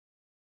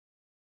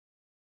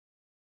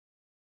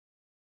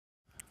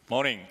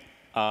Morning.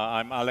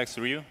 I'm Alex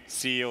Ryu,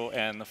 CEO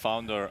and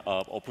founder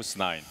of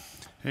Opus9.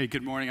 Hey,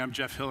 good morning. I'm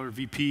Jeff Hiller,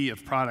 VP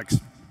of Products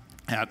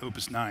at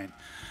Opus9.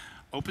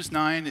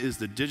 Opus9 is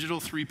the digital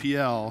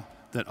 3PL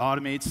that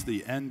automates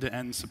the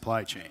end-to-end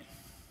supply chain.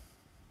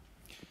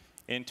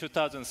 In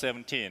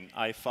 2017,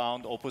 I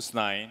found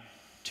Opus9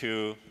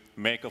 to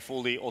make a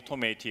fully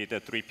automated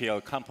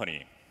 3PL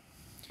company.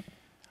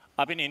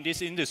 I've been in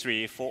this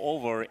industry for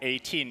over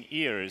 18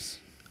 years,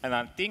 and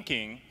I'm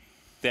thinking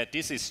that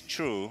this is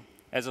true.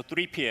 As a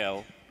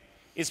 3PL,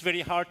 it's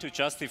very hard to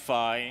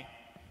justify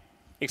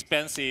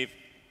expensive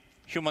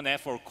human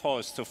effort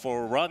costs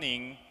for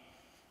running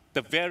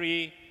the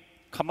very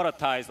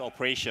commoditized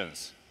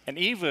operations. And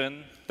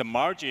even the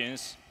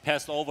margins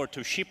passed over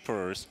to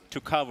shippers to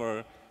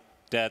cover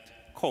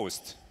that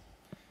cost.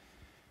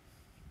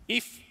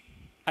 If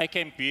I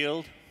can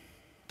build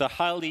the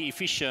highly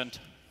efficient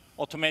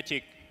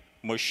automatic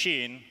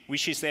machine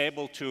which is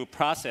able to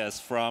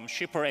process from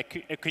shipper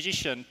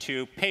acquisition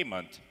to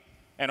payment,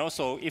 and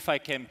also if I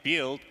can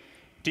build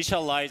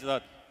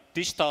digitalized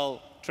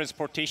digital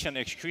transportation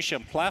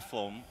execution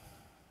platform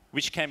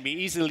which can be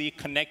easily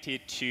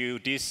connected to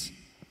this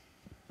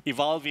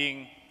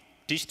evolving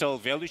digital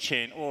value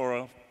chain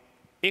or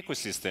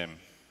ecosystem,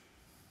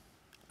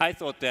 I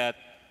thought that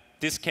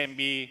this can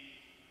be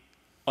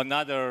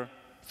another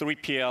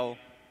 3PL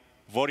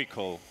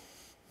vertical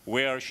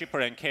where shipper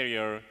and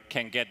carrier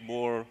can get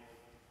more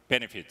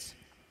benefits.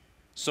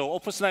 So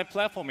Opus9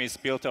 platform is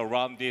built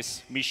around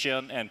this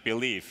mission and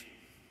belief.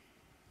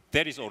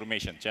 That is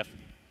automation, Jeff.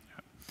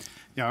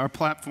 Yeah, our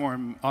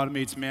platform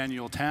automates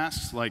manual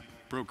tasks like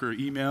broker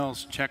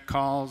emails, check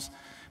calls,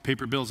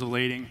 paper bills of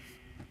lading.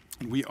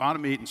 And we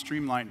automate and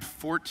streamline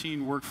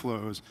 14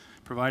 workflows,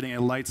 providing a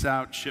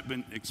lights-out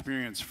shipment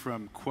experience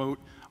from quote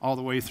all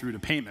the way through to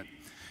payment.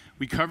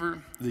 We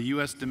cover the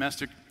U.S.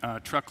 domestic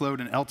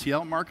truckload and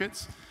LTL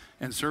markets,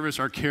 and service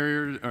our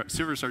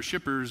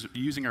shippers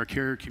using our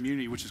carrier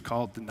community, which is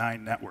called the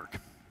 9 network.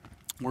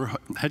 We're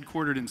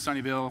headquartered in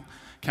Sunnyvale,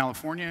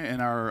 California,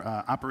 and our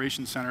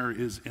operations center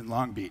is in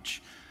Long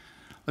Beach.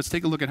 Let's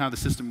take a look at how the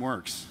system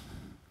works.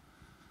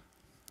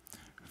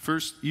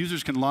 First,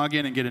 users can log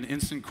in and get an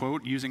instant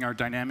quote using our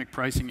dynamic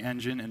pricing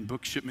engine and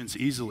book shipments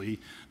easily.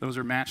 Those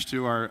are matched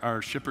to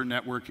our shipper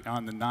network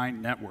on the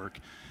 9 network.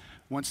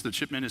 Once the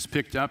shipment is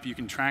picked up, you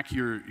can track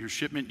your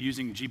shipment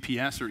using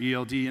GPS or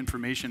ELD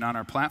information on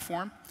our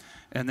platform.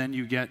 And then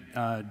you get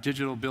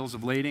digital bills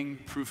of lading,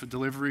 proof of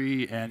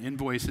delivery, and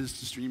invoices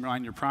to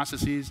streamline your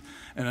processes.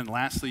 And then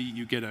lastly,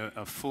 you get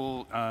a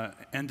full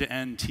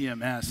end-to-end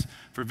TMS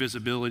for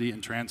visibility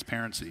and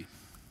transparency.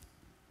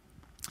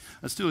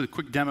 Let's do a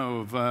quick demo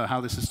of how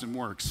the system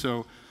works.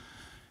 So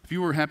if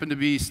you happen to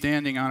be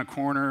standing on a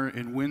corner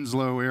in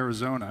Winslow,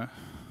 Arizona,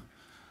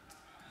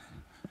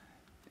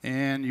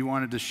 and you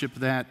wanted to ship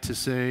that to,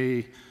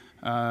 say,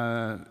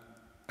 a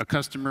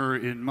customer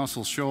in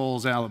Muscle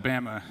Shoals,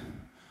 Alabama.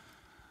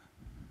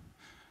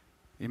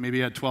 You maybe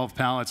had 12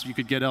 pallets. You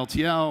could get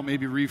LTL,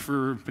 maybe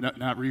reefer,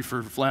 not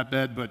reefer,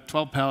 flatbed, but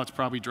 12 pallets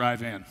probably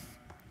drive in.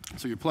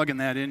 So you're plugging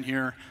that in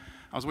here.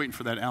 I was waiting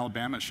for that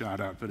Alabama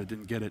shot up, but I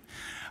didn't get it.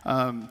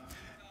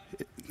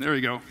 There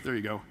you go. There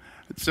you go.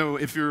 So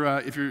if you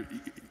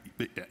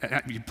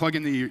plug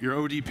in your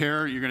OD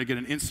pair, you're going to get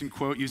an instant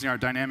quote using our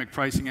dynamic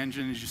pricing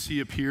engine. As you see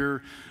up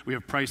here, we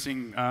have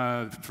pricing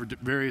for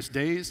various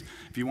days.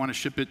 If you want to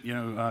ship it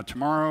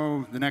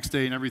tomorrow, the next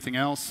day, and everything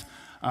else.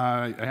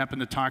 I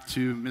happened to talk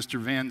to Mr.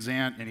 Van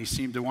Zant, and he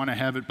seemed to want to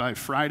have it by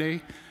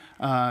Friday.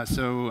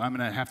 So I'm going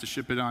to have to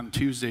ship it on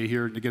Tuesday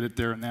here to get it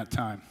there in that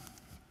time.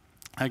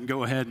 I can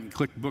go ahead and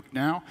click Book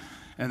Now,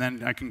 and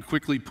then I can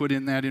quickly put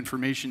in that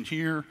information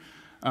here.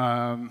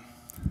 And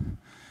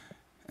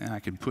I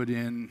can put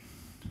in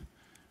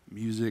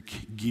music,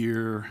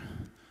 gear,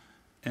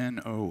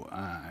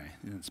 NOI.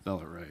 Didn't spell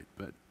it right,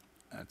 but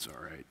that's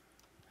all right.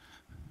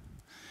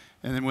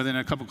 And then within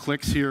a couple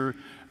clicks here,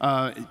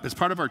 as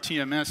part of our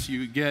TMS,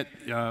 you get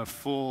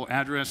full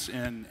address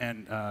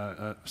and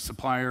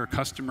supplier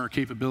customer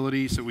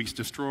capability. So we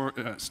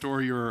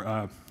store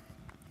your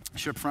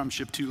ship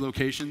to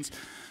locations.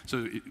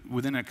 So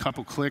within a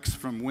couple clicks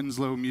from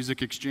Winslow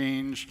Music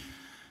Exchange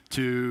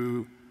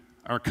to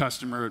our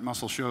customer at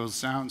Muscle Shoals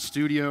Sound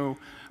Studio,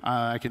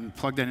 I can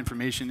plug that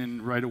information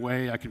in right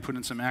away. I can put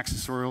in some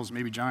accessorials.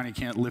 Maybe Johnny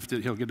can't lift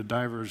it. He'll get a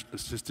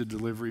driver-assisted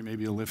delivery,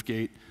 maybe a lift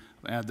gate.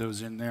 Add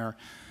those in there.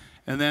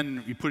 And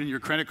then you put in your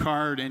credit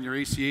card and your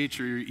ACH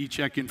or your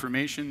e-check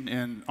information,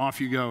 and off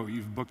you go.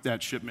 You've booked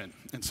that shipment.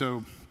 And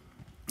so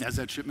as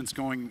that shipment's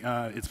going,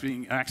 it's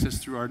being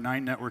accessed through our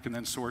 9 network and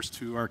then sourced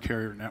to our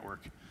carrier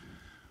network.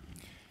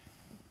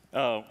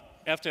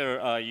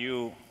 After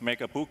you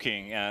make a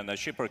booking, and the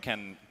shipper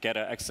can get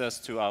access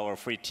to our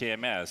free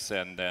TMS,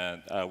 and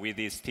with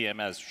this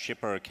TMS,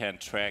 shipper can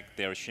track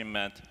their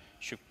shipment,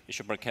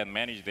 shipper can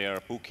manage their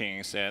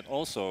bookings, and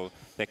also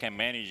they can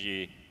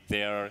manage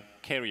their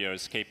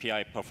carrier's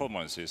KPI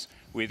performances.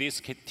 With this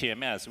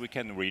TMS, we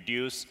can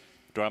reduce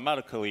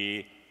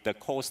dramatically the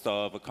cost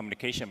of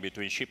communication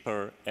between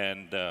shipper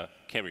and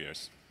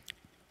carriers.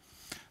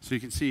 So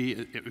you can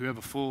see we have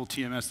a full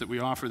TMS that we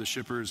offer the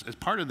shippers. As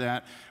part of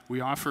that, we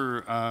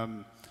offer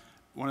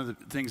one of the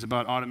things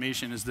about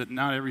automation is that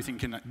not everything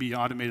can be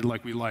automated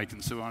like we like,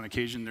 and so on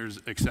occasion there's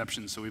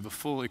exceptions. So we have a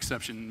full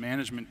exception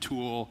management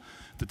tool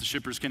that the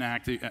shippers can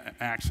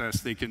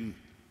access. They can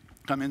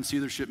come in, see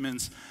their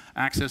shipments,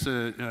 access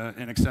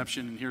an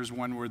exception, and here's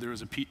one where there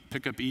was a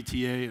pickup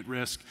ETA at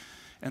risk,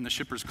 and the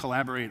shippers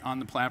collaborate on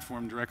the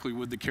platform directly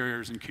with the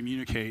carriers and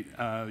communicate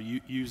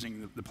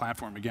using the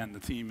platform. Again, the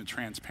theme of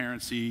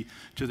transparency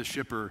to the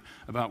shipper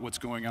about what's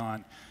going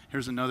on.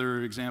 Here's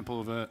another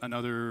example of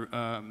another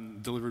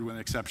delivered with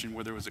an exception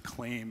where there was a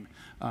claim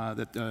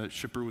that the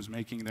shipper was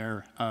making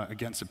there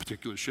against a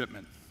particular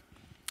shipment.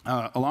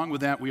 Along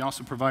with that, we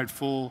also provide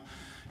full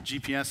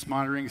GPS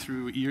monitoring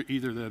through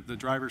either the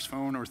driver's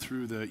phone or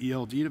through the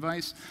ELD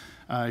device.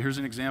 Here's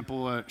an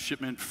example, a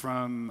shipment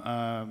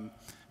from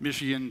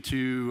Michigan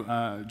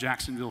to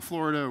Jacksonville,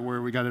 Florida,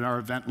 where we got our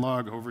event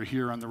log over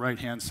here on the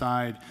right-hand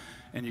side.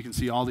 And you can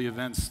see all the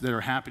events that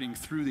are happening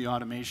through the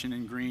automation.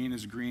 In green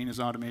is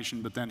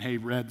automation, but then, hey,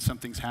 red,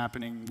 something's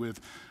happening with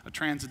a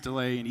transit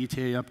delay, an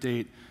ETA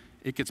update.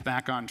 It gets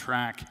back on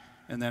track,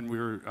 and then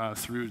we're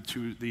through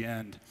to the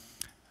end.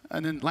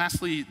 And then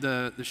lastly,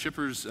 the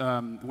shippers,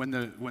 when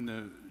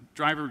the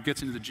driver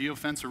gets into the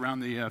geofence around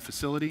the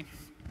facility,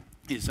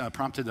 is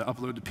prompted to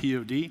upload the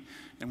POD,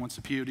 and once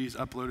the POD is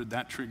uploaded,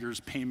 that triggers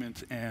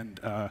payment and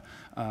a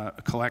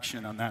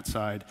collection on that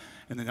side,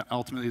 and then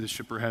ultimately the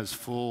shipper has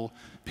full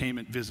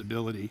payment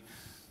visibility.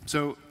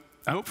 So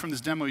I hope from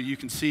this demo you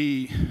can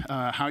see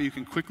how you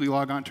can quickly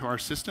log onto our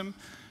system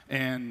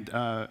and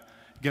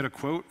get a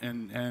quote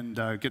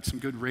and get some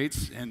good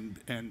rates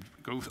and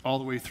go all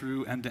the way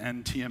through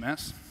end-to-end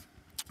TMS.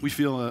 We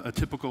feel a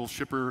typical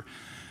shipper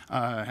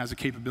has a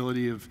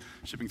capability of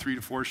shipping 3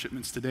 to 4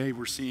 shipments today.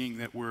 We're seeing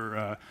that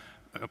we're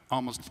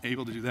almost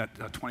able to do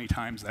that 20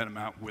 times that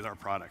amount with our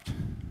product.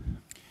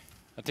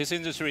 This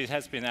industry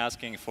has been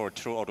asking for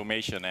true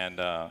automation, and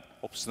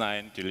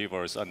Opus9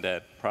 delivers on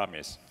that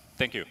promise.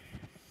 Thank you.